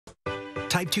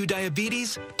Type 2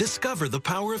 diabetes? Discover the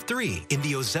power of 3 in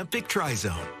the Ozempic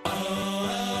Tri-Zone.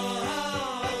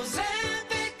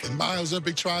 In my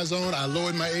Ozempic Tri-Zone, I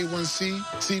lowered my A1C,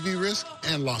 CV risk,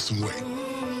 and lost some weight.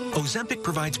 Ozempic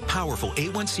provides powerful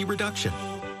A1C reduction.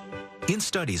 In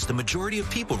studies, the majority of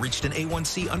people reached an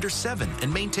A1C under 7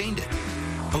 and maintained it.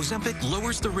 Ozempic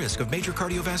lowers the risk of major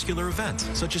cardiovascular events,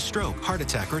 such as stroke, heart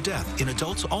attack, or death, in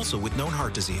adults also with known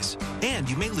heart disease. And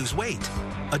you may lose weight.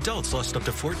 Adults lost up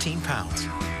to 14 pounds.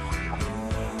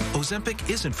 Ozempic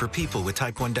isn't for people with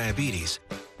type 1 diabetes.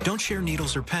 Don't share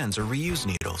needles or pens or reuse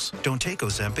needles. Don't take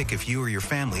Ozempic if you or your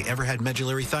family ever had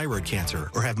medullary thyroid cancer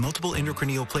or have multiple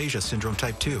endocrine neoplasia syndrome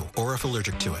type 2 or if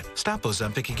allergic to it. Stop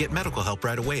Ozempic and get medical help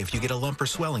right away if you get a lump or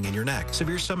swelling in your neck,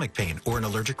 severe stomach pain, or an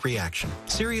allergic reaction.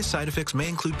 Serious side effects may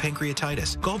include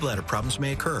pancreatitis. Gallbladder problems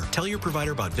may occur. Tell your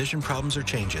provider about vision problems or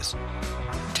changes.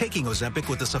 Taking Ozempic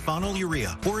with a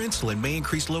sulfonylurea or insulin may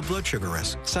increase low blood sugar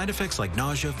risk. Side effects like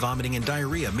nausea, vomiting, and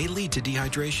diarrhea may lead to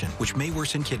dehydration, which may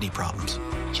worsen kidney problems.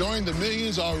 Join the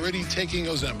millions already taking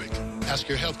Ozempic. Ask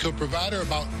your healthcare provider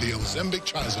about the Ozempic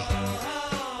Tri-Zone.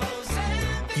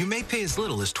 You may pay as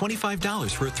little as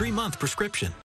 $25 for a 3-month prescription.